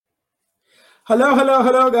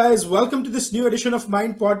Hello, guys. Welcome to this new edition of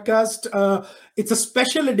Mind Podcast. It's a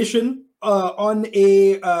special edition on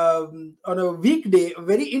a weekday, a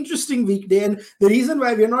very interesting weekday. And the reason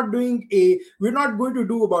why we're not going to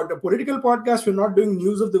do about a political podcast. We're not doing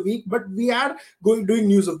news of the week, but we are doing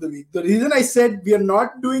news of the week. The reason I said we are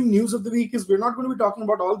not doing news of the week is we're not going to be talking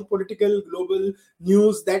about all the political global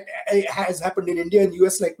news that has happened in India and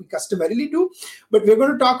US like we customarily do, but we're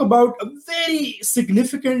going to talk about a very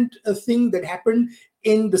significant thing that happened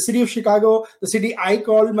in the city of Chicago, the city I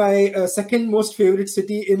call my second most favorite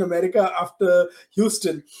city in America after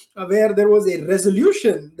Houston, where there was a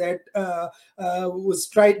resolution that was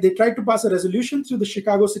tried. They tried to pass a resolution through the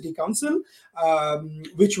Chicago City Council,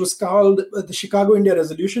 which was called the Chicago India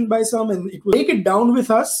Resolution by some, and it will take it down with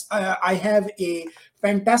us. I have a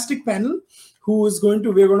fantastic panel we're going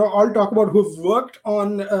to all talk about who've worked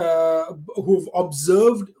on, who've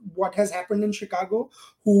observed what has happened in Chicago,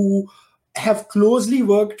 who have closely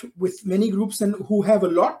worked with many groups and who have a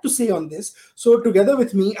lot to say on this. So together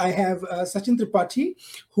with me, I have Sachin Tripathi,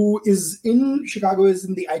 who is in Chicago, is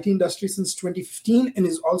in the IT industry since 2015 and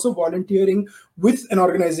is also volunteering with an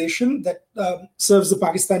organization that serves the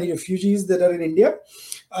Pakistani refugees that are in India.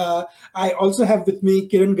 I also have with me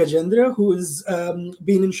Kiran Gajendra, who has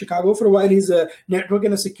been in Chicago for a while. He's a network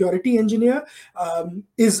and a security engineer,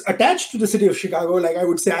 is attached to the city of Chicago, like I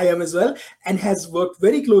would say I am as well, and has worked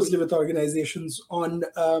very closely with organizations on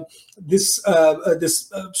this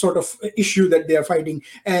sort of issue that they are fighting.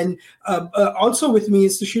 And also with me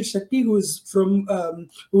is Shetty, who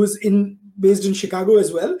is based in Chicago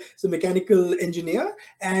as well. He's a mechanical engineer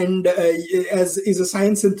and is a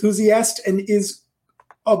science enthusiast and is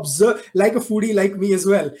observe like a foodie like me as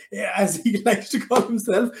well, as he likes to call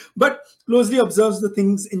himself, but closely observes the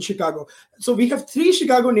things in Chicago. So we have three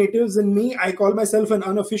Chicago natives and me. I call myself an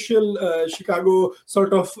unofficial Chicago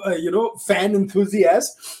sort of fan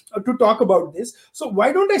enthusiast to talk about this. So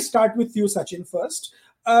why don't I start with you, Sachin, first?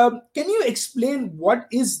 Can you explain what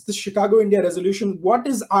is the Chicago India Resolution? What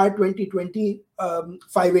is R 2020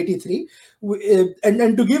 583?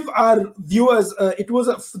 And to give our viewers, it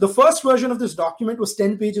was the first version of this document was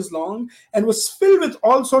 10 pages long and was filled with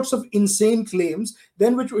all sorts of insane claims,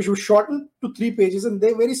 then which was shortened to 3 pages, and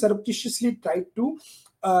they very surreptitiously tried to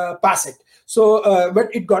pass it. So,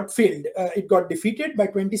 but it got failed. It got defeated by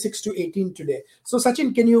 26 to 18 today. So,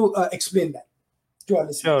 Sachin, can you explain that to our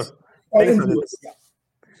listeners? Sure. Thanks, Aadit.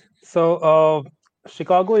 So,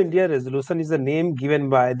 Chicago India Resolution is a name given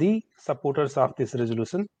by the supporters of this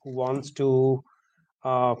resolution who wants to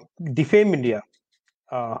defame India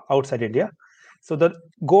outside India. So,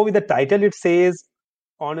 go with the title. It says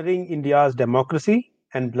honoring India's democracy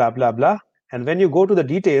and blah blah blah. And when you go to the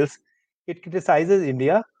details, it criticizes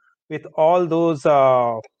India with all those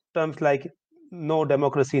terms like no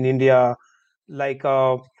democracy in India, like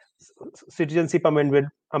citizenship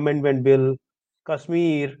amendment bill,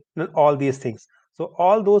 Kashmir, and all these things. So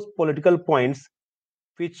all those political points,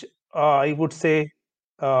 which I would say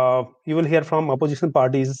you will hear from opposition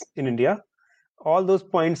parties in India, all those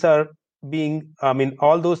points are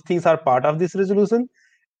all those things are part of this resolution.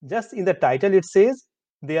 Just in the title, it says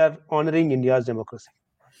they are honoring India's democracy.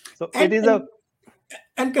 So it is a.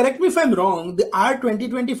 And correct me if I'm wrong, the R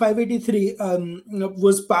 2020 583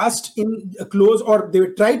 was passed in close, or they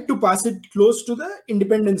tried to pass it close to the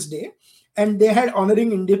Independence Day. And they had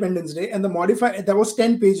honoring Independence Day, and the modified that was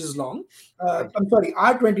 10 pages long. I'm sorry,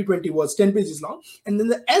 R 2020 was 10 pages long, and then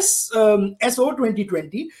the SO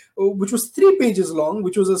 2020, which was 3 pages long,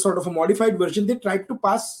 which was a sort of a modified version, they tried to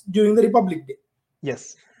pass during the Republic Day.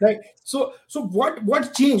 Yes. Right. So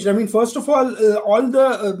what changed? I mean, first of all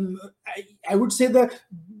the I would say that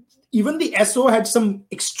even the SO had some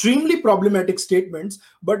extremely problematic statements,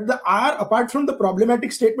 but the R, apart from the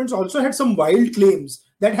problematic statements, also had some wild claims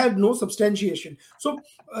that had no substantiation. So,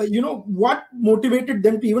 what motivated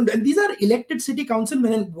them to even, and these are elected city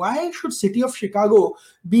councilmen, and why should city of Chicago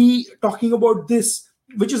be talking about this,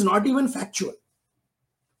 which is not even factual?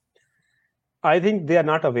 I think they are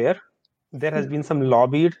not aware. There has been some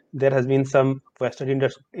lobbied, there has been some vested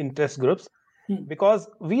interest groups, because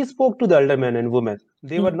we spoke to the elder men and women.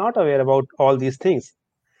 They were not aware about all these things.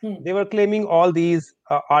 They were claiming all these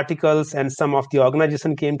articles, and some of the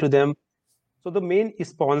organization came to them. So the main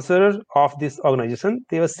sponsor of this organization,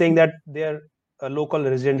 they were saying that their local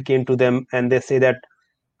resident came to them and they say that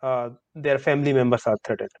their family members are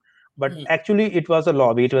threatened. But actually, it was a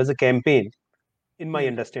lobby, it was a campaign, in my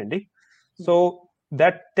understanding. So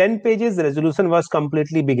that 10 pages resolution was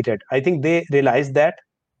completely bigoted. I think they realized that,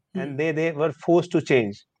 and they were forced to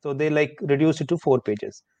change. So they reduced it to 4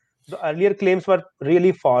 pages. The earlier claims were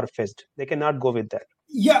really far-fetched. They cannot go with that.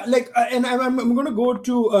 Yeah, and I'm going to go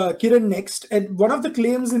to Kiran next. And one of the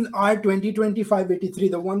claims in R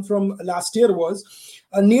 2025-83, the one from last year, was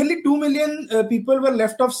nearly 2 million people were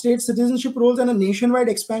left off state citizenship rolls, and a nationwide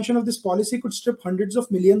expansion of this policy could strip hundreds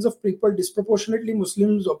of millions of people, disproportionately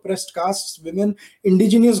Muslims, oppressed castes, women,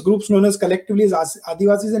 indigenous groups known as collectively as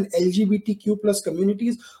Adivasis, and LGBTQ plus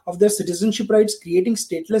communities of their citizenship rights, creating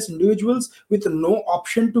stateless individuals with no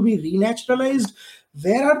option to be renaturalized.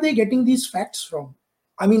 Where are they getting these facts from?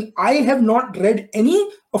 I mean, I have not read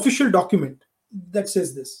any official document that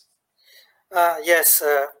says this. Yes,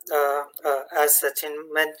 as Sachin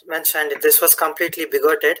mentioned, this was completely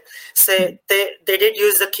bigoted. They did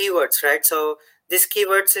use the keywords, right? So these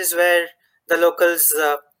keywords is where the locals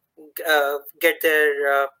get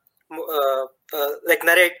their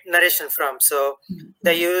narration from. So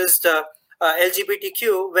they used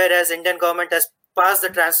LGBTQ, whereas Indian government has passed the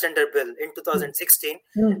transgender bill in 2016,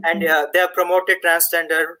 and they have promoted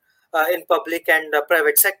transgender in public and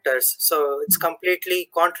private sectors. So it's completely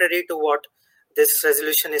contrary to what this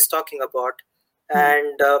resolution is talking about,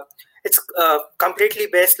 and it's completely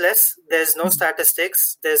baseless. There's no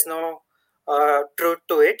statistics, there's no truth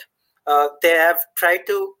to it. They have tried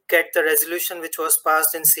to get the resolution which was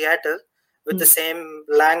passed in Seattle with the same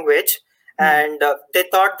language, and they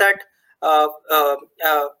thought that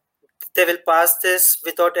they will pass this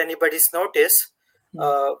without anybody's notice.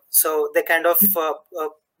 So they kind of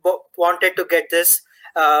wanted to get this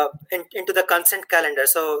into the consent calendar.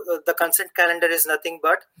 So the consent calendar is nothing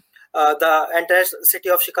but the entire city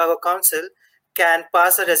of Chicago Council can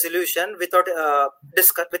pass a resolution without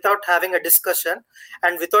having a discussion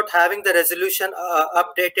and without having the resolution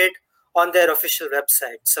updated on their official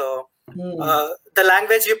website. So the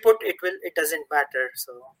language you put, it doesn't matter.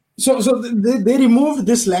 So they removed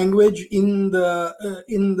this language in the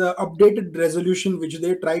updated resolution which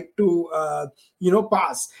they tried to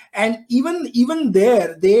pass, and even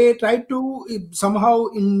there they tried to somehow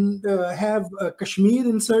have Kashmir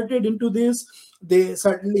inserted into this. They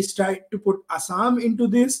certainly tried to put Assam into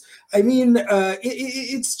this. I mean,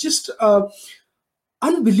 it's just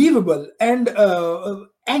unbelievable, and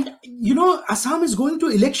Assam is going to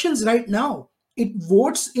elections right now. It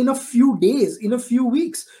votes in a few days, in a few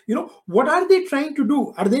weeks. What are they trying to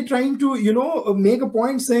do? Are they trying to make a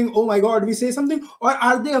point saying, oh my god, we say something? Or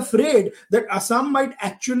are they afraid that Assam might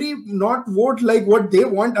actually not vote like what they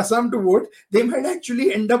want Assam to vote? They might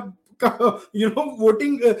actually end up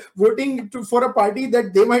voting for a party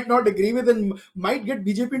that they might not agree with and might get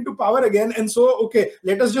BJP into power again. And so, okay,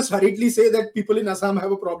 let us just hurriedly say that people in Assam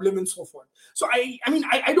have a problem and so forth. So I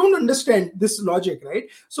don't understand this logic, right?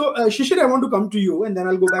 So Shishir, I want to come to you and then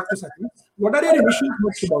I'll go back to Sachin. What are your initial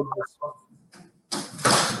thoughts about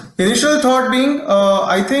this? Initial thought being,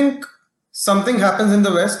 I think something happens in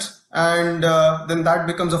the West, and then that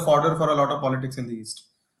becomes a fodder for a lot of politics in the East,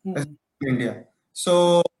 especially in India.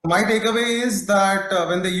 So my takeaway is that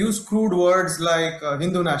when they use crude words like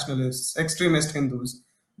Hindu nationalists, extremist Hindus,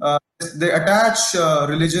 they attach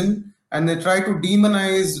religion and they try to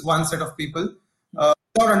demonize one set of people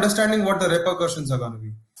without understanding what the repercussions are going to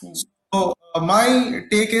be. So my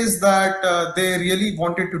take is that they really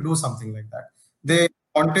wanted to do something like that. They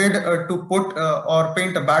wanted to put or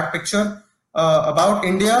paint a bad picture about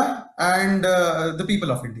India and the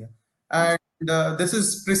people of India. And this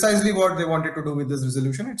is precisely what they wanted to do with this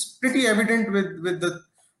resolution. It's pretty evident with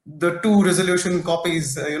the two resolution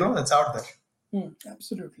copies, that's out there.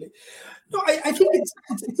 Absolutely. No, I think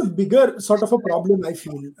it's a bigger sort of a problem, I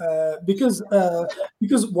feel, because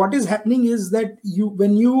what is happening is that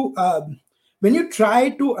when you try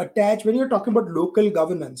to attach, when you're talking about local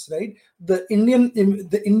governance, right? The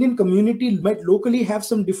Indian community might locally have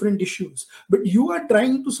some different issues, but you are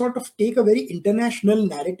trying to sort of take a very international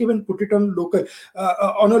narrative and put it on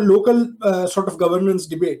a local sort of governance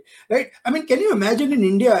debate, right? I mean, can you imagine in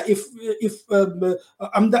India if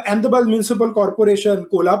Ahmedabad Municipal Corporation,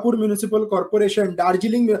 Kolhapur Municipal Corporation,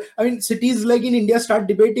 Darjeeling, I mean, cities like in India start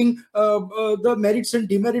debating the merits and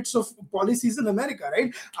demerits of policies in America,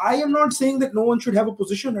 right? I am not saying that no one should have a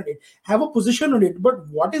position on it, but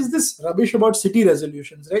what is this rubbish about city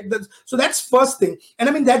resolutions, right? So that's first thing, and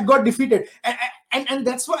I mean that got defeated, and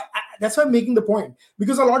that's why I'm making the point,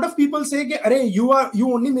 because a lot of people say, you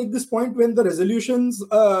only make this point when the resolutions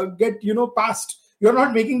get passed. You're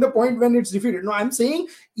not making the point when it's defeated. No, I'm saying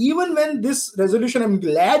even when this resolution, I'm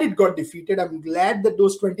glad it got defeated. I'm glad that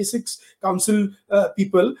those 26 council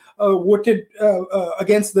people voted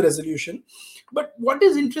against the resolution. But what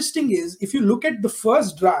is interesting is, if you look at the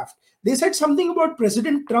first draft, they said something about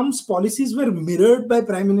President Trump's policies were mirrored by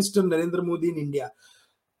Prime Minister Narendra Modi in India.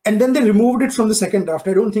 And then they removed it from the second draft.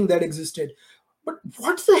 I don't think that existed. But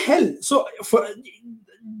what the hell? So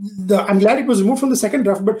I'm glad it was removed from the second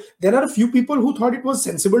draft, but there are a few people who thought it was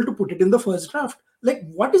sensible to put it in the first draft. Like,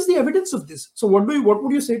 what is the evidence of this? So what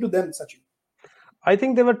would you say to them, Sachin? I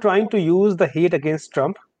think they were trying to use the hate against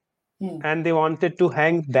Trump, and they wanted to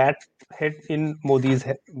hang that head in Modi's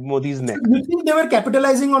neck. You think they were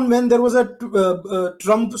capitalizing on when there was a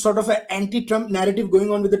Trump sort of an anti-Trump narrative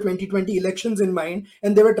going on with the 2020 elections in mind,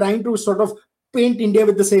 and they were trying to sort of paint India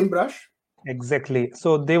with the same brush? Exactly.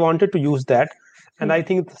 So they wanted to use that. And I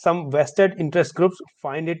think some vested interest groups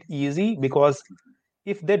find it easy, because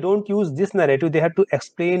if they don't use this narrative, they have to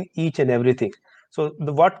explain each and everything. So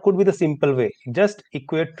what could be the simple way? Just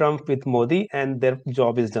equate Trump with Modi and their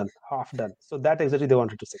job is done, half done. So that exactly they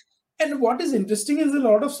wanted to say. And what is interesting is a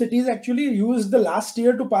lot of cities actually used the last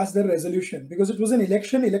year to pass their resolution, because it was an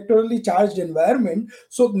electorally charged environment.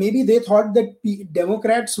 So maybe they thought that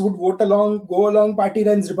Democrats would go along party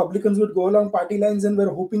lines, Republicans would go along party lines, and were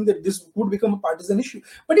hoping that this would become a partisan issue.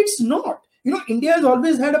 But it's not. India has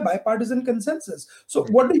always had a bipartisan consensus. So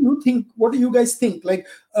what do you think? What do you guys think? Like,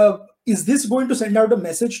 is this going to send out a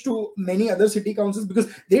message to many other city councils?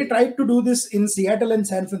 Because they tried to do this in Seattle and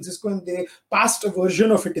San Francisco, and they passed a version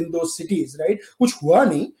of it in those cities, right? Which hua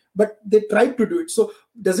nahi, but they tried to do it. So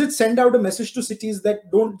does it send out a message to cities that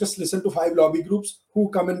don't just listen to 5 lobby groups who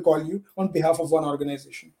come and call you on behalf of one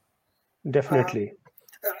organization? Definitely.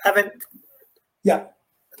 I mean, yeah.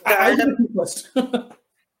 I'll do it first.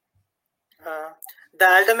 The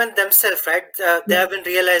aldermen themselves, right? They have been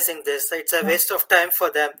realizing this. It's a waste of time for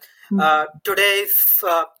them. Today,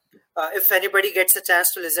 if anybody gets a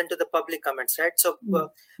chance to listen to the public comments, right? So,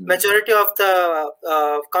 majority of the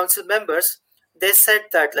council members, they said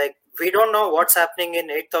that, like, we don't know what's happening in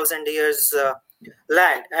 8,000 years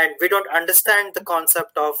land, and we don't understand the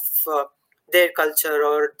concept of their culture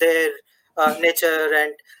or their nature,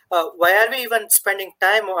 and why are we even spending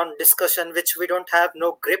time on discussion which we don't have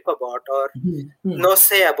no grip about or no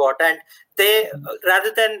say about? And they,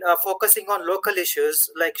 rather than focusing on local issues,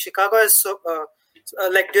 like Chicago is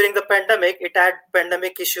like during the pandemic, it had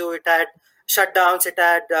pandemic issue, it had shutdowns, it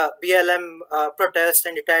had BLM protest,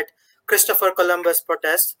 and it had Christopher Columbus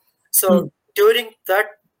protest. So during that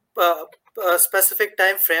specific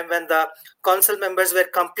time frame, when the council members were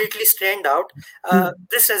completely strained out,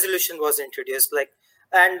 this resolution was introduced.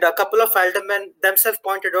 And a couple of aldermen themselves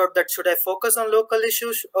pointed out that, should I focus on local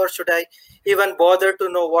issues, or should I even bother to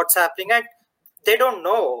know what's happening? And they don't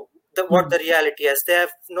know what the reality is. They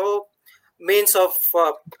have no means of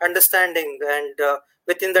understanding, and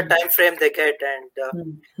within the time frame they get,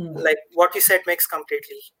 and like what you said makes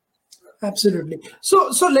completely. Absolutely. So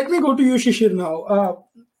let me go to you, Shishir, now.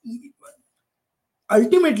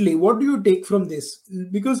 Ultimately, what do you take from this?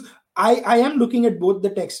 Because I am looking at both the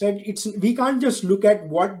text, right? We can't just look at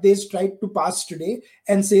what they tried to pass today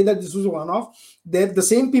and say that this was one-off. They're the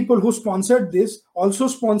same people who sponsored this also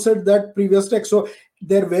sponsored that previous text. So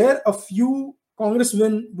there were a few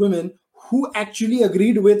congresswomen who actually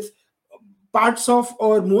agreed with parts of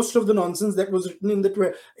or most of the nonsense that was written in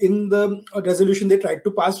the resolution they tried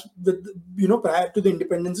to pass with prior to the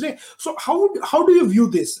Independence Day. So how do you view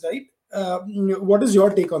this, right? What is your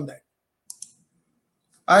take on that?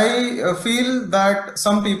 I feel that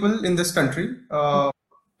some people in this country,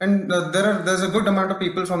 and there's a good amount of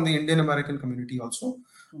people from the Indian American community also,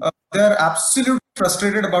 they are absolutely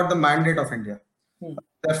frustrated about the mandate of India.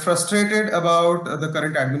 They're frustrated about the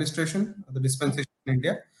current administration, the dispensation in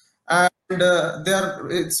India, and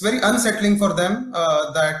it's very unsettling for them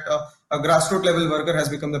that a grassroots level worker has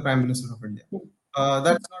become the Prime Minister of India.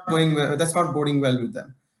 That's not boding well with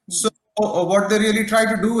them. So what they really try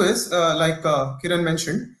to do is, like Kiran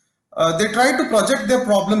mentioned, they try to project their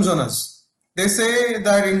problems on us. They say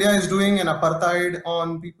that India is doing an apartheid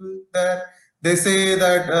on people there. They say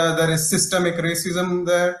that there is systemic racism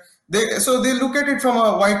there. So they look at it from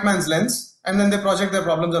a white man's lens, and then they project their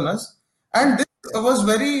problems on us. And this was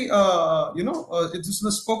very, it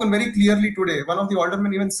was spoken very clearly today. One of the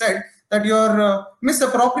aldermen even said that you're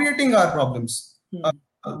misappropriating our problems.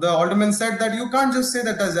 The alderman said that you can't just say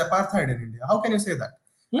that there's apartheid in India. How can you say that?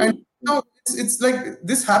 And now it's like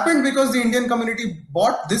this happened because the Indian community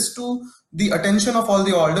brought this to the attention of all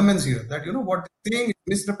the aldermen here, that what they're saying is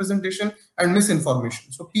misrepresentation and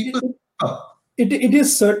misinformation. So people. It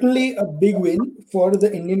is certainly a big win for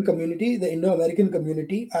the Indian community, the Indo-American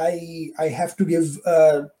community. I have to give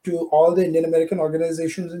to all the Indian American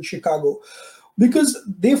organizations in Chicago, because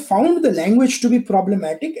they found the language to be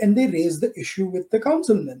problematic and they raised the issue with the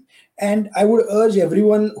councilmen. And I would urge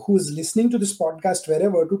everyone who is listening to this podcast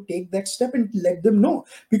wherever to take that step and let them know,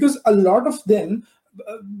 because a lot of them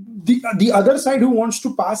the other side who wants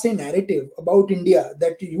to pass a narrative about India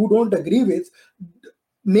that you don't agree with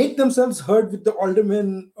make themselves heard with the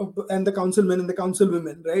aldermen and the councilmen and the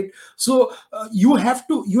councilwomen, right? So you have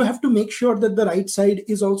to make sure that the right side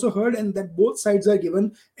is also heard and that both sides are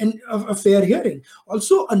given a fair hearing.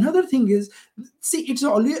 Also, another thing is, see, it's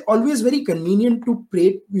always very convenient to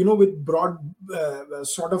pray, with broad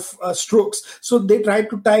sort of strokes. So they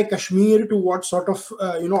tried to tie Kashmir to what sort of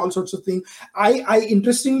all sorts of things. I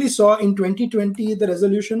interestingly saw in 2020 the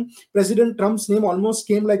resolution, President Trump's name almost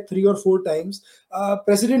came like 3 or 4 times.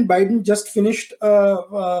 President Biden just finished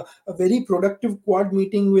a very productive quad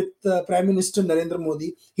meeting with Prime Minister Narendra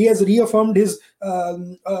Modi. He has reaffirmed his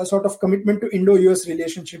sort of commitment to Indo-US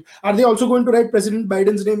relationship. Are they also going to write President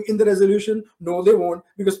Biden's name in the resolution? No, they won't,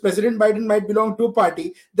 because President Biden might belong to a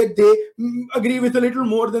party that they agree with a little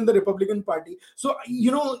more than the Republican Party. So,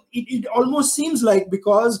 it almost seems like,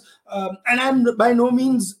 because, and I'm by no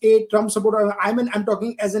means a Trump supporter, I'm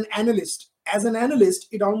talking as an analyst. As an analyst,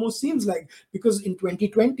 it almost seems like, because in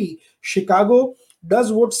 2020, Chicago does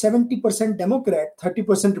vote 70% Democrat,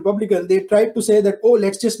 30% Republican. They tried to say that, oh,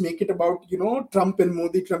 let's just make it about, Trump and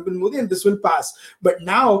Modi, and this will pass. But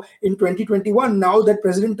now in 2021, now that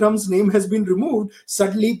President Trump's name has been removed,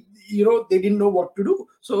 suddenly, they didn't know what to do.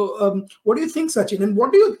 So what do you think, Sachin? And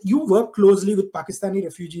what do you work closely with Pakistani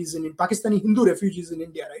refugees and Pakistani Hindu refugees in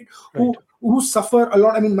India, right? Who suffer a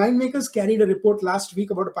lot. I mean, Mindmakers carried a report last week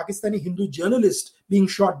about a Pakistani Hindu journalist being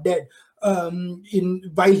shot dead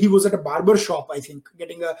while he was at a barber shop, I think,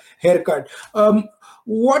 getting a haircut.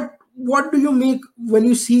 What do you make when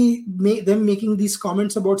you see them making these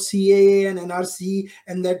comments about CAA and NRC,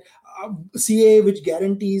 and that CAA, which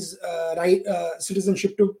guarantees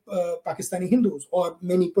citizenship to Pakistani Hindus or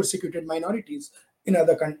many persecuted minorities in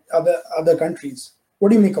other countries? What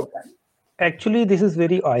do you make of that? Actually, this is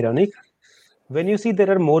very ironic. When you see there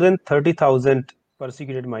are more than 30,000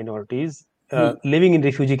 persecuted minorities living in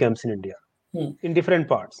refugee camps in India, in different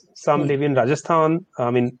parts. Some live in Rajasthan,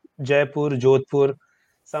 Jaipur, Jodhpur.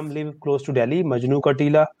 Some live close to Delhi, Majnu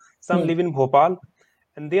Katila. Some live in Bhopal.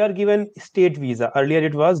 And they are given state visa. Earlier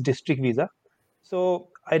it was district visa. So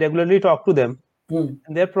I regularly talk to them. And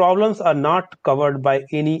their problems are not covered by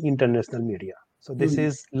any international media. So this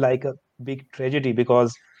is like a big tragedy,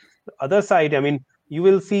 because the other side, you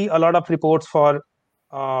will see a lot of reports for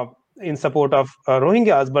in support of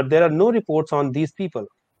Rohingyas, but there are no reports on these people.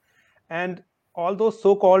 And all those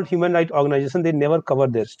so-called human rights organizations, they never cover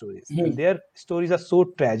their stories. And their stories are so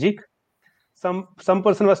tragic. Some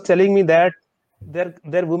person was telling me that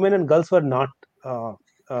their women and girls were not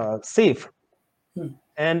safe.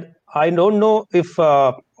 And I don't know if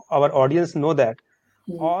our audience know that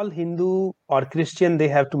all Hindu or Christian, they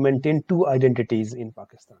have to maintain 2 identities in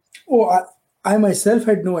Pakistan. Oh, I myself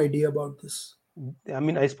had no idea about this.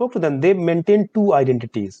 I spoke to them. They maintain 2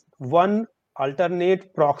 identities. One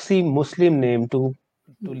alternate proxy Muslim name to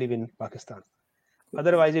live in Pakistan.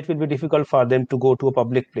 Otherwise, it will be difficult for them to go to a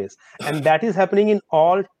public place. And that is happening in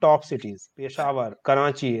all top cities, Peshawar,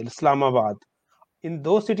 Karachi, Islamabad. In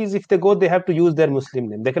those cities, if they go, they have to use their Muslim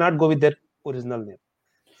name. They cannot go with their original name.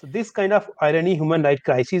 So this kind of irony, human rights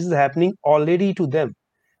crisis is happening already to them,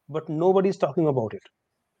 but nobody is talking about it.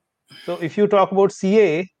 So if you talk about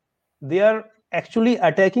CAA, they are actually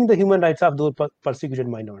attacking the human rights of those persecuted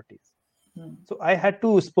minorities. So I had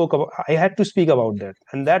to speak about that,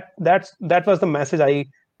 and that was the message I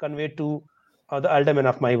conveyed to the aldermen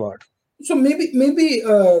of my ward. So maybe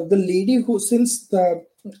the lady who, since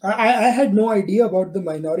I had no idea about the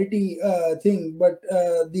minority thing, but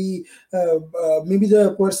maybe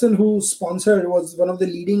the person who sponsored was one of the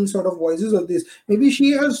leading sort of voices of this. Maybe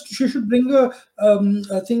she should bring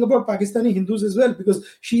a thing about Pakistani Hindus as well, because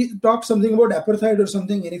she talked something about apartheid or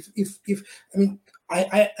something. And if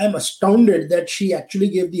I am astounded that she actually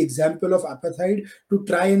gave the example of apartheid to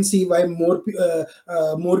try and see why more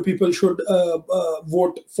people should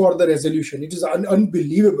vote for the resolution. It is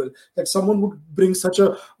unbelievable that someone would bring such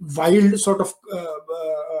a wild sort of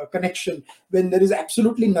connection when there is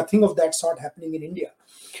absolutely nothing of that sort happening in India.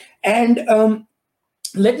 And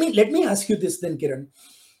let me ask you this then, Kiran.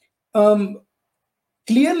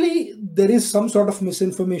 Clearly, there is some sort of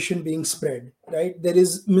misinformation being spread, right? There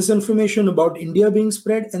is misinformation about India being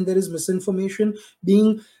spread, and there is misinformation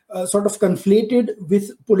being sort of conflated with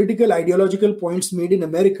political ideological points made in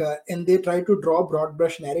America, and they try to draw broad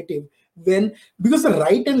brush narrative because the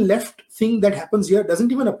right and left thing that happens here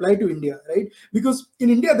doesn't even apply to India, right? Because in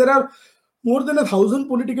India, there are more than 1,000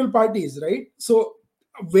 political parties, right? So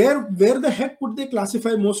where the heck would they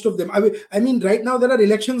classify most of them? I mean, right now there are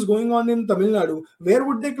elections going on in Tamil Nadu. Where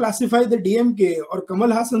would they classify the DMK or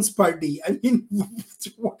Kamal Hassan's party? I mean,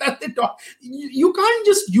 what are they talking? You can't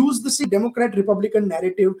just use the same Democrat Republican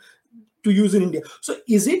narrative to use in India. So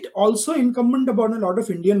is it also incumbent upon a lot of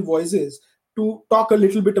Indian voices to talk a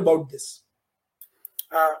little bit about this?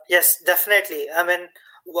 Yes, definitely. I mean,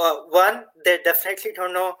 one, they definitely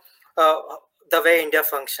don't know the way India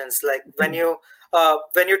functions. Like when you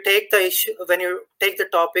take the issue, when you take the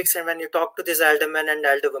topics, and when you talk to these aldermen and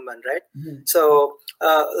alderwomen, right? So,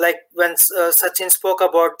 like when Sachin spoke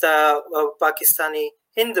about the Pakistani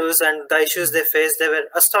Hindus and the issues they face, they were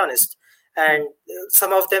astonished. And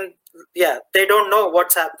some of them, they don't know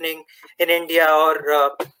what's happening in India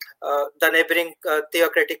or the neighboring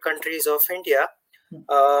theocratic countries of India.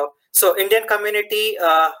 So Indian community,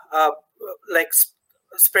 like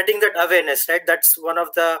spreading that awareness, right? That's one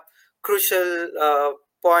of the crucial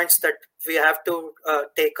points that we have to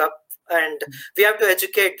take up, and we have to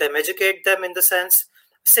educate them in the sense,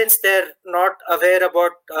 since they're not aware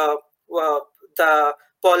about the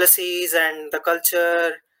policies and the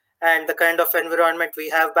culture and the kind of environment we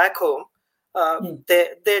have back home. They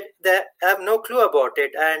have no clue about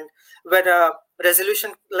it, and when a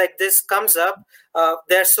resolution like this comes up,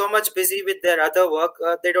 they're so much busy with their other work,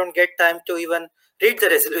 they don't get time to even read the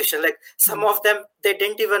resolution. Like some of them, they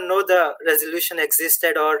didn't even know the resolution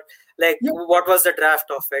existed, or like what was the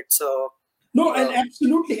draft of it. So no, and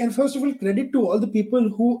absolutely. And first of all, credit to all the people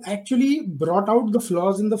who actually brought out the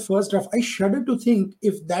flaws in the first draft. I shudder to think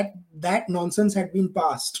if that nonsense had been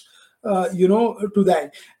passed, to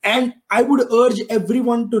that. And I would urge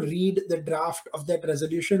everyone to read the draft of that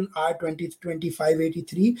resolution,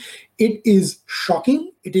 R202583. It is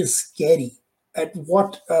shocking. It is scary at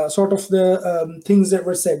what sort of the things that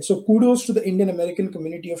were said. So kudos to the Indian American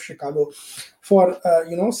community of Chicago for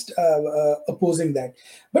opposing that.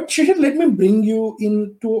 But Shishir, let me bring you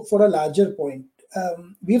for a larger point.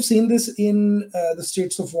 We have seen this in the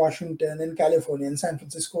states of Washington, in California, in San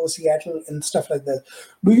Francisco, Seattle, and stuff like that.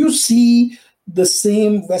 Do you see the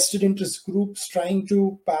same vested interest groups trying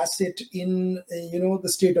to pass it in, the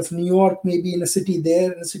state of New York, maybe in a city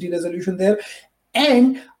resolution there?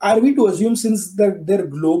 And are we to assume, since their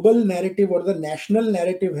global narrative or the national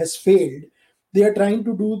narrative has failed, they are trying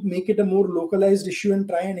to make it a more localized issue and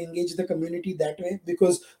try and engage the community that way?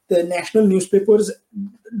 Because the national newspapers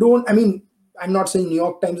don't, I'm not saying New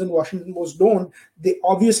York Times and Washington Post don't, they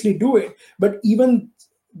obviously do it, but even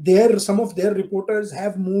some of their reporters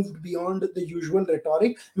have moved beyond the usual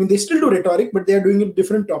rhetoric. They still do rhetoric, but they are doing it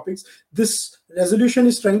different topics. This resolution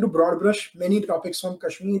is trying to broad brush many topics, from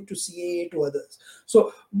Kashmir to CAA to others.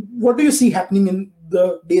 So what do you see happening in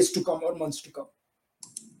the days to come or months to come?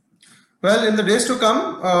 Well, in the days to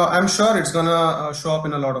come, I'm sure it's going to show up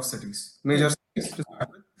in a lot of cities, major cities to start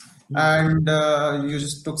with. And you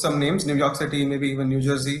just took some names, New York City, maybe even New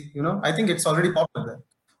Jersey. I think it's already popular there.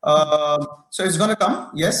 So it's going to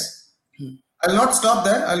come, yes. I'll not stop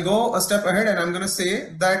there. I'll go a step ahead, and I'm going to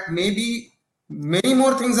say that maybe many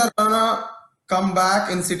more things are going to come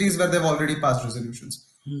back in cities where they've already passed resolutions.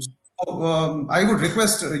 So, I would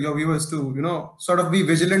request your viewers to, sort of be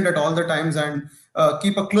vigilant at all the times and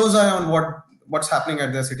keep a close eye on what's happening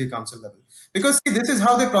at their city council level. Because see, this is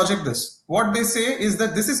how they project this. What they say is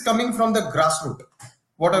that this is coming from the grassroots.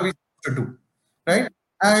 What are we supposed to do, right?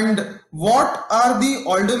 And what are the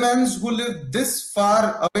aldermen who live this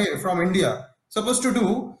far away from India supposed to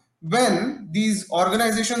do when these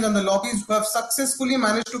organizations and the lobbies who have successfully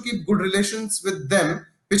managed to keep good relations with them,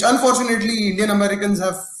 which unfortunately Indian Americans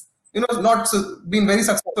have, not been very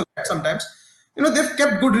successful at sometimes. They've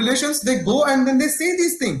kept good relations. They go and then they say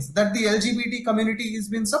these things, that the LGBT community has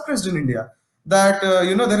been suppressed in India, that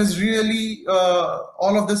there is really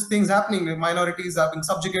all of these things happening. Minorities are being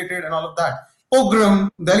subjugated and all of that. Pogrom,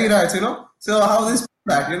 Delhi riots, so how this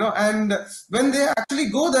that, and when they actually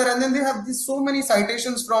go there and then they have so many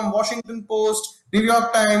citations from Washington Post, New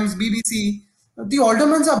York Times, BBC, the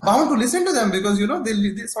aldermen are bound to listen to them because,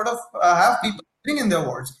 they sort of have people living in their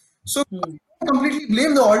wards. So I completely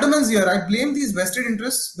blame the aldermen here. I blame these vested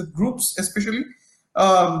interests, the groups especially.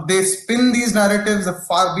 They spin these narratives,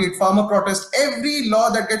 be it farmer protest. Every law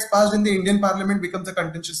that gets passed in the Indian Parliament becomes a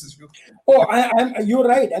contentious issue. Oh, you're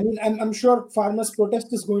right. I'm sure farmers' protest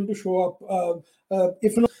is going to show up.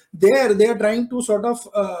 If they are trying to sort of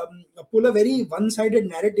pull a very one-sided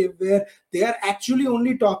narrative where they are actually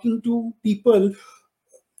only talking to people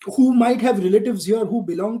who might have relatives here who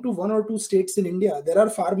belong to one or two states in India. There are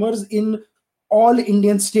farmers in all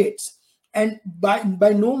Indian states, and by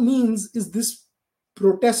no means is this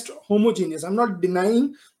protest homogeneous. I'm not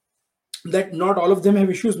denying that not all of them have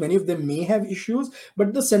issues, many of them may have issues,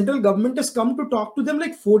 but the central government has come to talk to them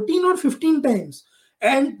like 14 or 15 times,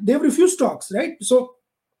 and they've refused talks, right? So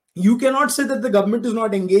you cannot say that the government is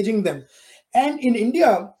not engaging them. And in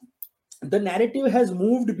India, the narrative has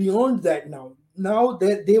moved beyond that now. Now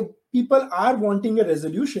people are wanting a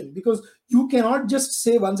resolution, because you cannot just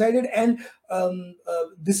say one-sided. And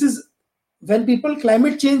this is when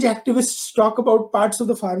climate change activists talk about parts of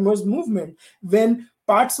the farmers movement, when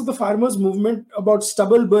parts of the farmers movement about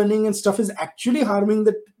stubble burning and stuff is actually harming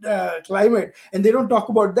the climate, and they don't talk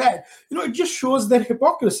about that, it just shows their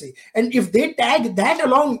hypocrisy. And if they tag that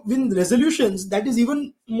along with resolutions, that is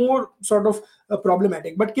even more sort of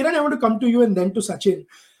problematic. But Kiran, I want to come to you and then to Sachin.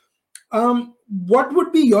 What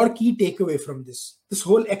would be your key takeaway from this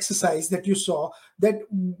whole exercise that you saw, that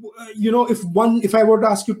if I were to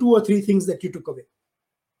ask you 2 or 3 things that you took away?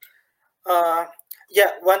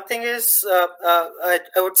 One thing is, I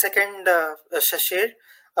would second Shishir.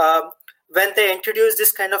 When they introduce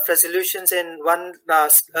this kind of resolutions in one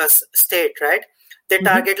state, right, they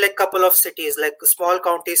target like couple of cities, like small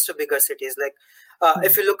counties to bigger cities. Like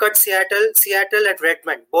if you look at Seattle and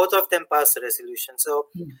Redmond, both of them passed the resolution. So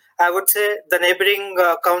I would say the neighboring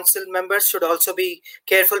council members should also be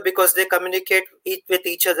careful, because they communicate with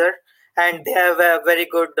each other, and they have a very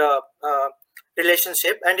good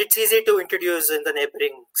relationship, and it's easy to introduce in the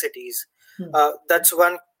neighboring cities. That's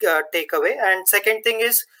one takeaway. And second thing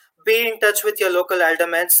is, be in touch with your local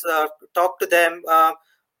aldermen, talk to them,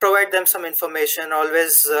 provide them some information,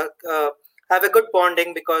 always have a good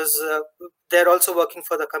bonding, because they're also working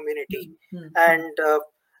for the community. And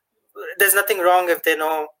there's nothing wrong if they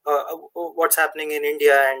know what's happening in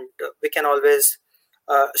India, and we can always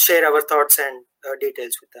share our thoughts and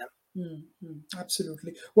details with them.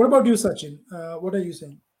 Absolutely. What about you, Sachin? What are you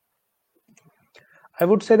saying? I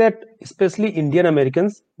would say that especially Indian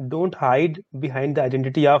Americans don't hide behind the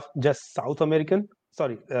identity of just South Asian,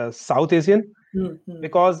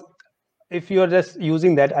 because if you are just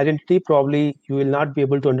using that identity, probably you will not be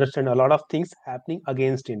able to understand a lot of things happening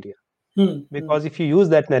against India. Because if you use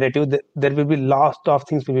that narrative, there will be lot of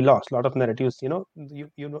things will be lost, lot of narratives.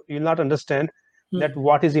 You'll not understand that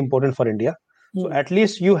what is important for India. So at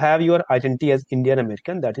least you have your identity as Indian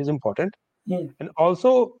American. That is important. And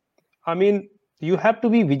also, I mean, you have to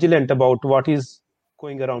be vigilant about what is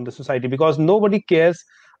going around the society, because nobody cares.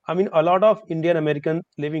 I mean, a lot of Indian American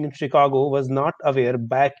living in Chicago was not aware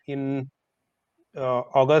back in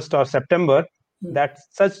August or September that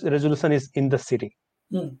such resolution is in the city.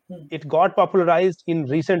 It got popularized in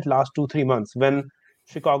recent last 2-3 months, when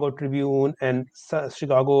Chicago Tribune and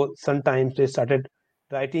Chicago Sun-Times, they started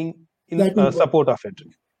writing in support of it.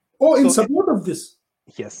 Oh, in support of this?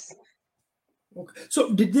 Yes. Okay.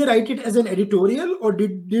 So did they write it as an editorial, or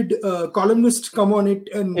did columnists come on it?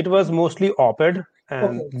 And it was mostly op-ed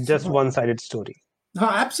and just one-sided story.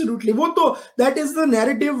 Absolutely. That is the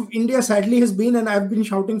narrative India sadly has been, and I've been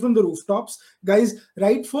shouting from the rooftops, guys,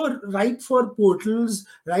 write for portals,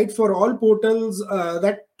 write for all portals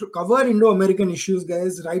that cover Indo-American issues,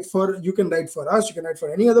 guys. You can write for us, you can write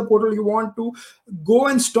for any other portal you want to. Go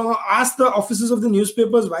and ask the offices of the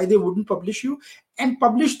newspapers why they wouldn't publish you, and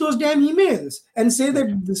publish those damn emails and say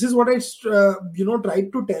that this is what I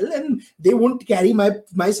tried to tell, and they won't carry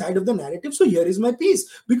my side of the narrative, so here is my piece.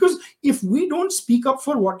 Because if we don't speak up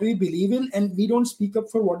for what we believe in, and we don't speak up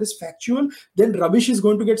for what is factual, then rubbish is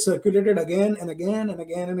going to get circulated again and again and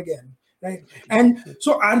again and again, right? And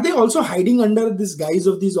so are they also hiding under this guise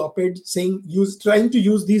of these op-eds, trying to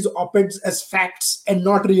use these op-eds as facts and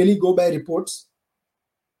not really go by reports?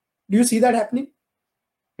 Do you see that happening?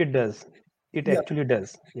 It does. It actually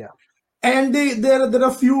does. Yeah. And there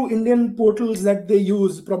are few Indian portals that they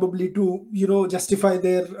use probably to justify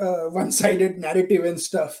their one-sided narrative and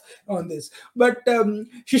stuff on this. But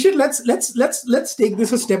Shishir, let's take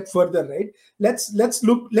this a step further, right? Let's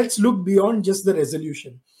look beyond just the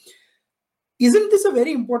resolution. Isn't this a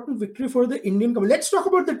very important victory for the Indian community? Let's talk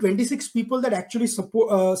about the 26 people that actually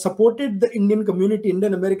supported the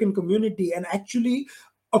Indian American community, and actually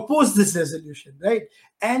opposed this resolution, right?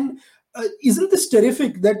 And isn't this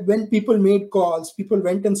terrific that when people made calls, people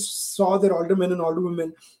went and saw their aldermen and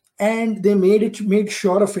alderwomen, and they made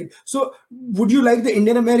sure of it? So would you like the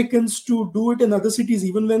Indian Americans to do it in other cities,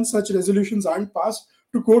 even when such resolutions aren't passed,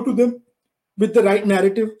 to go to them with the right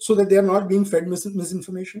narrative so that they are not being fed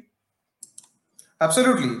misinformation?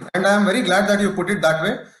 Absolutely. And I am very glad that you put it that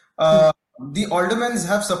way. The aldermen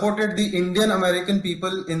have supported the Indian American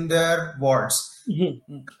people in their wards.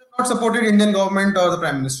 Not supported Indian government or the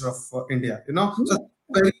Prime Minister of India, So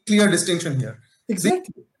very clear distinction here.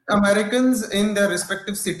 Exactly. The Americans in their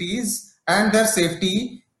respective cities and their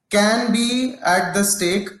safety can be at the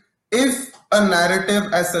stake if a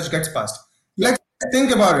narrative as such gets passed. Let's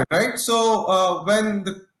think about it, right? So when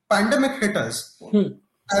the pandemic hit us,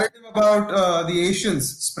 narrative about the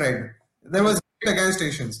Asians spread. There was hate against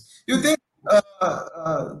Asians. You think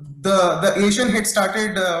the Asian hit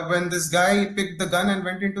started when this guy picked the gun and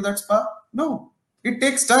went into that spa? No. It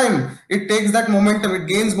takes time. It takes that momentum. It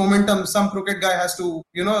gains momentum. Some crooked guy has to,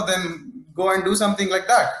 then go and do something like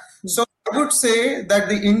that. So I would say that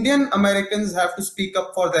the Indian Americans have to speak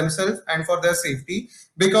up for themselves and for their safety,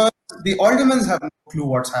 because the aldermen have no clue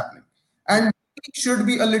what's happening. And we should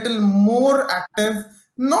be a little more active,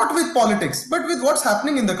 not with politics, but with what's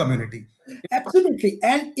happening in the community. Absolutely.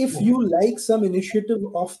 And if you like some initiative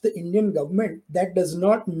of the Indian government, that does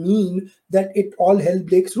not mean that it all hell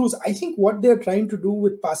breaks loose. I think what they're trying to do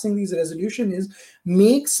with passing these resolution is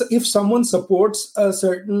if someone supports a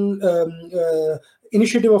certain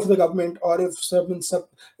initiative of the government, or if someone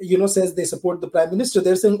says they support the prime minister,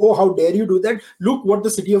 they're saying, oh, how dare you do that? Look what the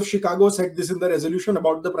city of Chicago said this in the resolution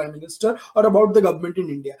about the prime minister or about the government in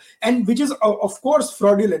India, and which is of course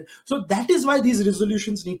fraudulent. So that is why these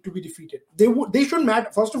resolutions need to be defeated. They shouldn't matter.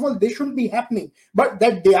 First of all, they shouldn't be happening, but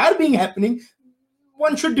that they are being happening,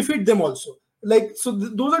 one should defeat them also.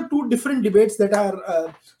 Those are two different debates that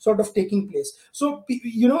are sort of taking place. So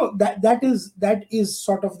that is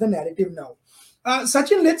sort of the narrative now.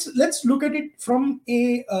 Sachin, let's look at it from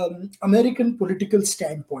a American political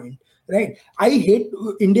standpoint, right?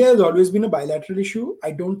 India has always been a bilateral issue. I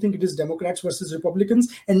don't think it is Democrats versus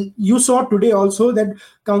Republicans. And you saw today also that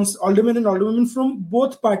aldermen and alderwomen from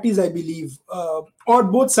both parties, I believe, or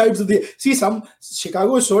both sides of the...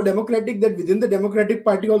 Chicago is so democratic that within the Democratic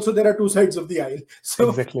Party also there are two sides of the aisle. So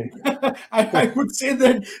exactly. I would say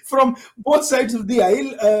that from both sides of the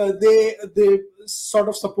aisle, they sort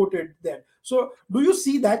of supported them. So do you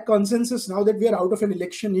see that consensus now that we are out of an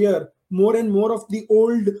election year, more and more of the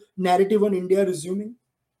old narrative on India resuming?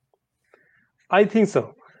 I think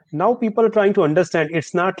so. Now people are trying to understand.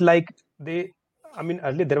 It's not like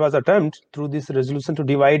earlier there was an attempt through this resolution to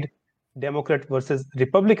divide Democrat versus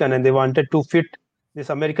Republican, and they wanted to fit this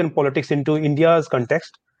American politics into India's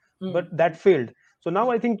context, but that failed. So now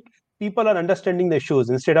I think people are understanding the issues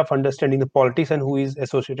instead of understanding the politics and who is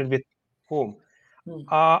associated with whom.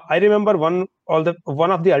 I remember one of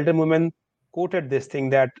the elder women quoted this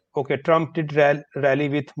thing that, okay, Trump did rally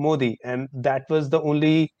with Modi, and that was the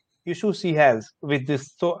only issue she has with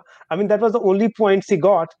this. So, that was the only point she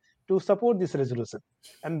got to support this resolution.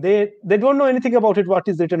 And they don't know anything about it, what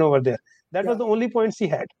is written over there. That was the only point she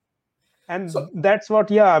had. And that's what,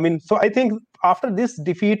 so I think after this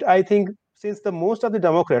defeat, I think since most of the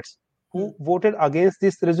Democrats who voted against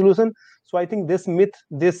this resolution, so I think this myth,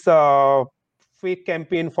 this fake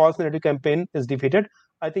campaign, false narrative campaign is defeated.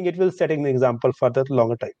 I think it will set an example for the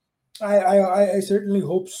longer time. I certainly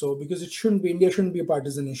hope so, because India shouldn't be a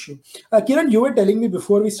partisan issue. Kiran, you were telling me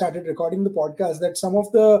before we started recording the podcast that some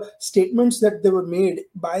of the statements that they were made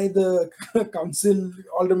by the council,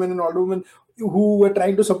 aldermen and alderwomen who were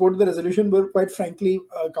trying to support the resolution were quite frankly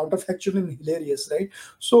counterfactual and hilarious, right?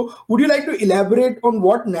 So would you like to elaborate on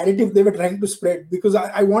what narrative they were trying to spread? Because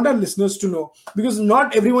I want our listeners to know, because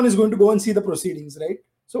not everyone is going to go and see the proceedings, right?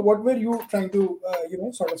 So what were you trying to,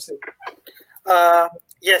 sort of say?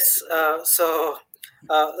 Yes.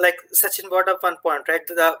 Like Sachin brought up one point, right?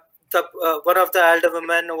 The one of the elder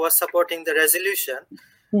women who was supporting the resolution,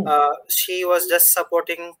 she was just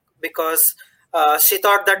supporting because she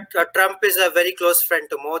thought that Trump is a very close friend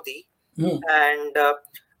to Modi. And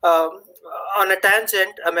on a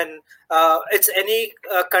tangent, it's any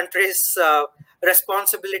country's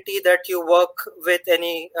responsibility that you work with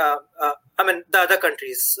any, the other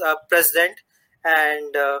country's president.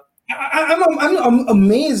 And I'm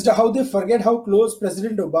amazed how they forget how close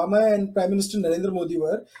President Obama and Prime Minister Narendra Modi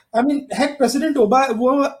were. Heck, President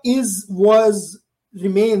Obama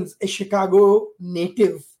remains a Chicago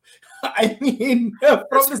native.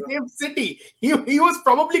 From the same city. He was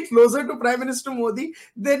probably closer to Prime Minister Modi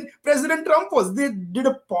than President Trump was. They did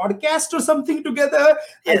a podcast or something together.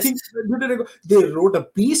 Yes. I think they wrote a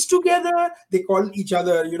piece together. They called each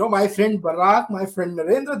other, my friend Barack, my friend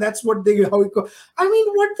Narendra. That's what what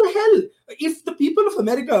the hell? If the people of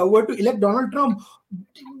America were to elect Donald Trump,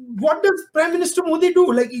 what does Prime Minister Modi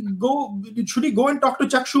do? Should he go and talk to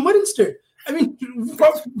Chuck Schumer instead?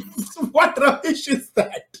 What rubbish is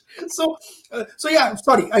that? So yeah,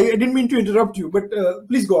 sorry, I didn't mean to interrupt you, but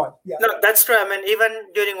please go on. Yeah. No, that's true. Even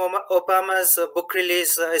during Obama's book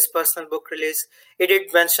release, his personal book release, he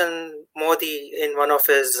did mention Modi in one of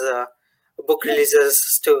his book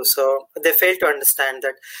releases too. So they failed to understand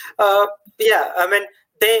that.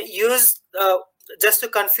 They used just to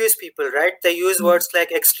confuse people, right? They use words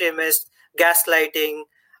like extremist, gaslighting,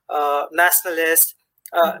 nationalist.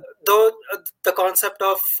 Though the concept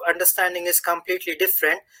of understanding is completely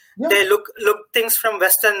different, they look things from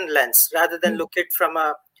Western lens rather than look it from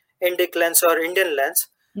a Indic lens or Indian lens,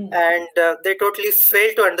 and they totally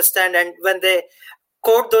fail to understand. And when they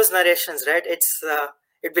quote those narrations, right,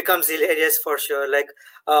 it becomes hilarious for sure. Like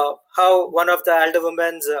how one of the elder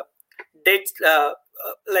women's did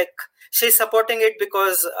like she's supporting it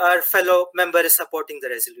because our fellow member is supporting the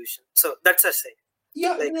resolution. So that's a say.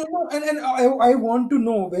 Yeah, and I want to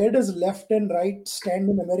know, where does left and right stand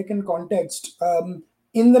in American context?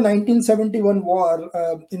 In the 1971 war,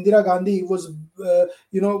 Indira Gandhi was,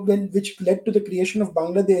 which led to the creation of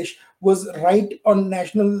Bangladesh, was right on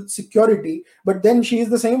national security. But then she is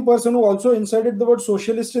the same person who also inserted the word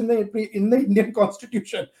socialist in the Indian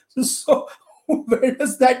Constitution. So where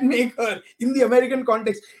does that make her in the American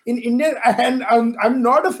context? In India, and I'm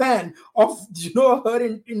not a fan of her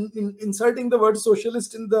in inserting the word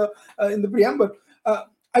socialist in the preamble.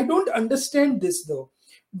 I don't understand this though.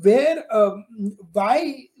 Where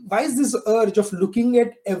why is this urge of looking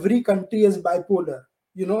at every country as bipolar?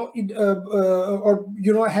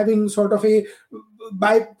 Or having sort of a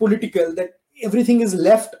bipolitical, that everything is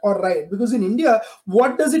left or right. Because in India,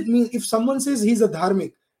 what does it mean if someone says he's a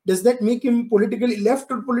dharmic? Does that make him politically left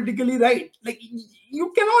or politically right? Like,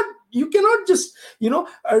 you cannot just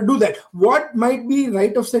do that. What might be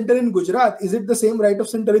right of center in Gujarat, is it the same right of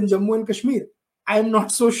center in Jammu and Kashmir? I am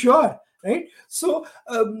not so sure, right? So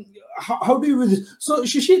how do you? So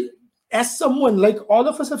Shishir, as someone, like, all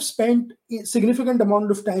of us have spent a significant amount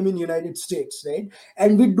of time in United States, right?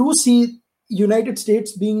 And we do see United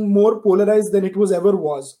States being more polarized than it was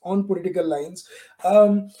on political lines.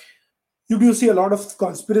 You do see a lot of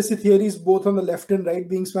conspiracy theories, both on the left and right,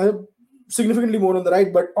 being significantly more on the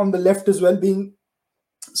right, but on the left as well, being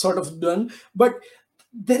sort of done. But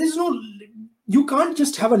there is you can't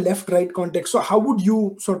just have a left-right context. So how would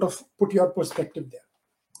you sort of put your perspective there?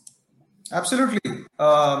 Absolutely.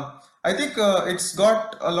 I think it's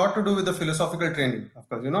got a lot to do with the philosophical training, of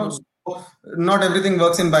course. So not everything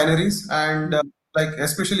works in binaries, and like,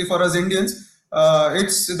 especially for us Indians,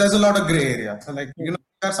 there's a lot of gray area. Like,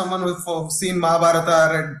 are someone who's seen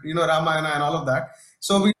Mahabharata, read Ramayana and all of that,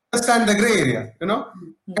 so we understand the gray area. And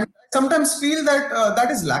I sometimes feel that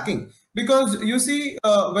that is lacking, because you see,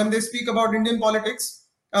 when they speak about Indian politics,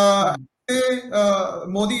 say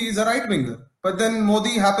Modi is a right winger, but then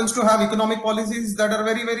Modi happens to have economic policies that are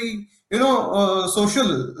very, very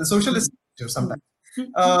socialist sometimes.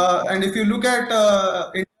 And if you look at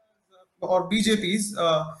or BJP's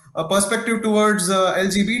perspective towards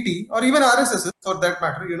LGBT, or even RSS for that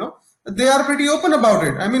matter, they are pretty open about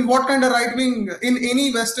it. I mean, what kind of right wing in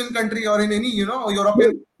any Western country or in any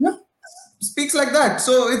European speaks like that?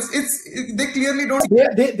 So they clearly don't.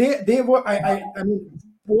 They were. I mean,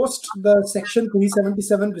 post the Section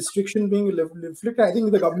 377 restriction being lifted, I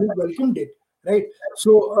think the government welcomed it, right?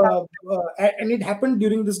 So and it happened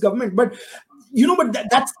during this government, but. But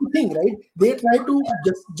that's the thing, right? They try to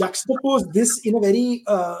just juxtapose this in a very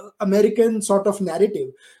American sort of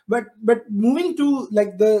narrative. But moving to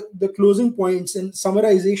like the closing points and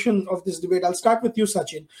summarization of this debate, I'll start with you,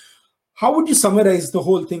 Sachin. How would you summarize the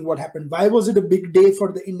whole thing? What happened? Why was it a big day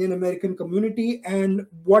for the Indian American community? And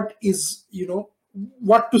what is,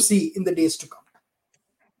 what to see in the days to come?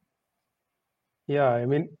 Yeah, I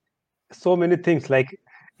mean, so many things. Like,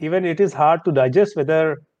 even it is hard to digest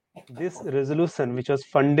whether this resolution, which was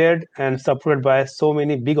funded and supported by so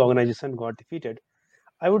many big organizations, got defeated.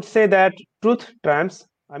 I would say that truth triumphs.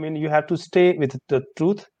 I mean, you have to stay with the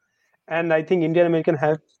truth. And I think Indian American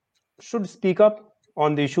should speak up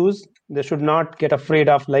on the issues. They should not get afraid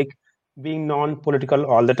of like being non-political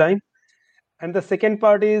all the time. And the second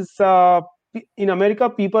part is in America,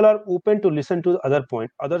 people are open to listen to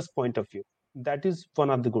others' point of view. That is one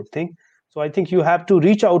of the good thing. So I think you have to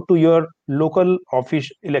reach out to your local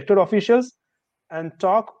elected officials and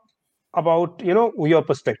talk about your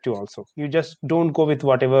perspective also. You just don't go with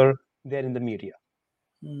whatever there in the media.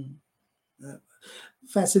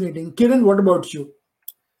 Fascinating. Kiran, what about you?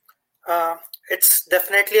 It's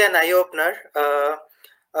definitely an eye-opener.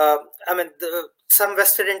 I mean, some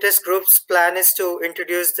vested interest groups' plan is to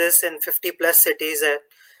introduce this in 50 plus cities, and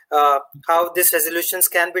how these resolutions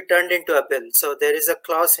can be turned into a bill. So there is a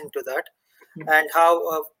clause into that, and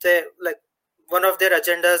how they like one of their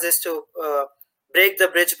agendas is to break the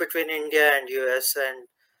bridge between India and US. And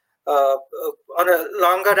on a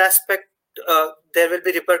longer aspect, there will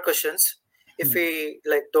be repercussions if we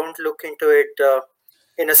don't look into it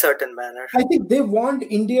in a certain manner. I think they want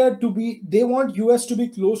US to be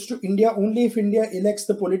close to India only if India elects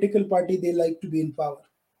the political party they like to be in power.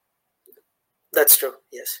 That's true,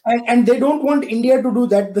 yes. And they don't want India to do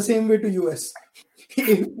that the same way to US.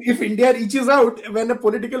 If India reaches out when a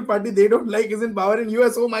political party they don't like is in power in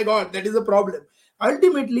US, oh my God, that is a problem.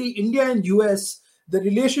 Ultimately, India and US, the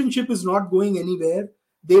relationship is not going anywhere.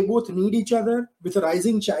 They both need each other. With a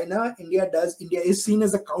rising China, India is seen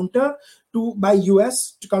as a counter by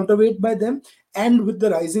US, to counterweight by them. And with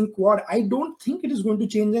the rising Quad, I don't think it is going to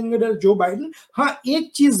change under Joe Biden. हाँ,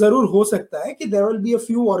 एक चीज जरूर हो सकता है कि there will be a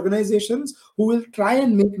few organizations who will try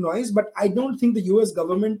and make noise, but I don't think the US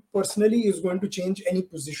government personally is going to change any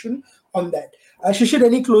position on that. Shishir,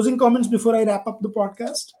 any closing comments before I wrap up the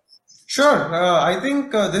podcast? Sure. I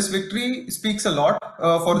think this victory speaks a lot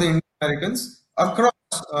for the Indian Americans across,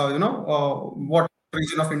 what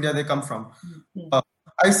region of India they come from.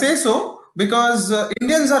 I say so because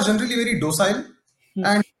Indians are generally very docile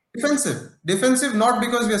and defensive. Defensive not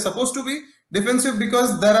because we are supposed to be, defensive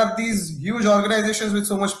because there are these huge organizations with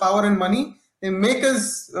so much power and money. They make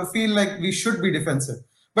us feel like we should be defensive.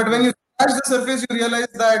 But when you scratch the surface, you realize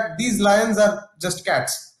that these lions are just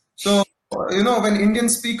cats. So, when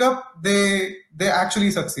Indians speak up, they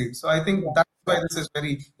actually succeed. So I think that's why this is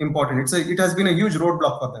very important. It has been a huge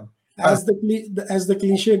roadblock for them. As the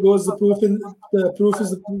cliche goes, the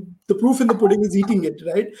proof in the pudding is eating it,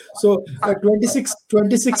 right? So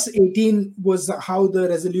 26-18 was how the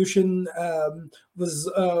resolution was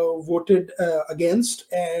voted against,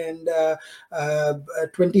 and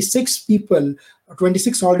 26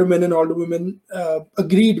 aldermen and alderwomen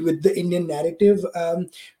agreed with the Indian narrative.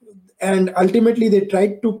 And ultimately, they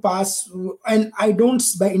tried to pass, and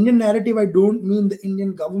by Indian narrative, I don't mean the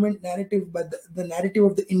Indian government narrative, but the narrative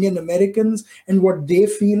of the Indian Americans and what they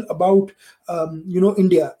feel about,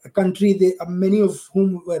 India, a country many of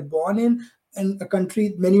whom were born in, and a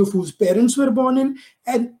country many of whose parents were born in,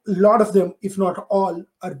 and a lot of them, if not all,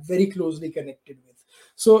 are very closely connected with.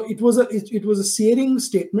 So it was a searing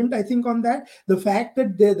statement, I think, on that. The fact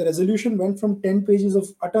that the resolution went from 10 pages of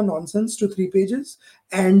utter nonsense to 3 pages,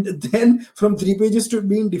 and then from 3 pages to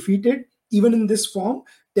being defeated, even in this form,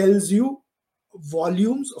 tells you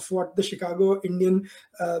volumes of what the Chicago Indian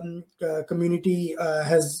community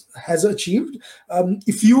has achieved.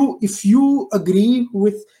 If you agree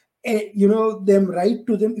with them, write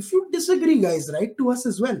to them. If you disagree, guys, write to us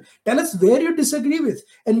as well. Tell us where you disagree with,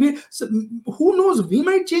 and who knows, we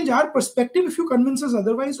might change our perspective if you convince us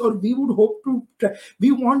otherwise, or we would hope to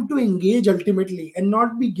we want to engage ultimately and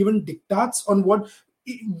not be given diktats on what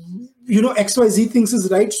XYZ thinks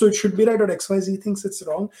is right, so it should be right, or XYZ thinks it's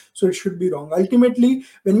wrong, so it should be wrong. Ultimately,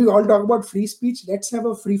 when we all talk about free speech, let's have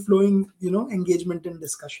a free-flowing engagement and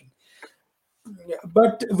discussion.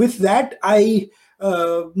 But with that,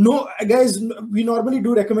 no, guys, we normally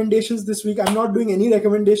do recommendations this week. I'm not doing any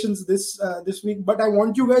recommendations this week, but I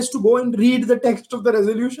want you guys to go and read the text of the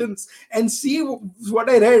resolutions and see what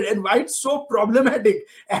I read and why it's so problematic.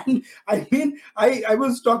 And I mean, I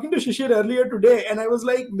was talking to Shishir earlier today, and I was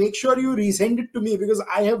like, make sure you resend it to me, because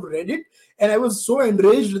I have read it and I was so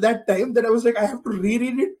enraged that time that I was like, I have to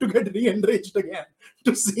reread it to get re-enraged again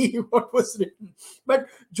to see what was written. But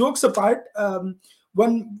jokes apart, there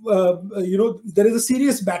is a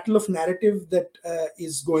serious battle of narrative that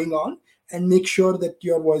is going on, and make sure that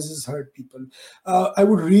your voice is heard, people. I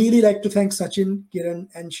would really like to thank Sachin, Kiran,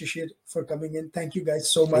 and Shishir for coming in. Thank you guys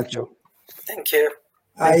so much. Thank you.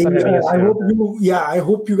 I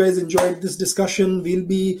hope you guys enjoyed this discussion. We'll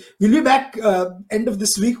be back end of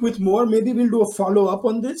this week with more. Maybe we'll do a follow up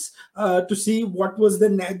on this to see what was the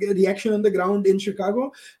reaction on the ground in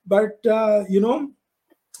Chicago. But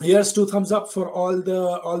here's 2 thumbs up for all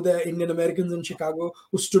the Indian Americans in Chicago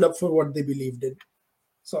who stood up for what they believed in.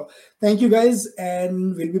 So thank you guys,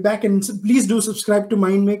 and we'll be back. And please do subscribe to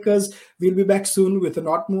Mindmakers. We'll be back soon with a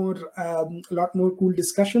lot more cool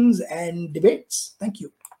discussions and debates. Thank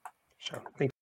you. Sure. Thank you.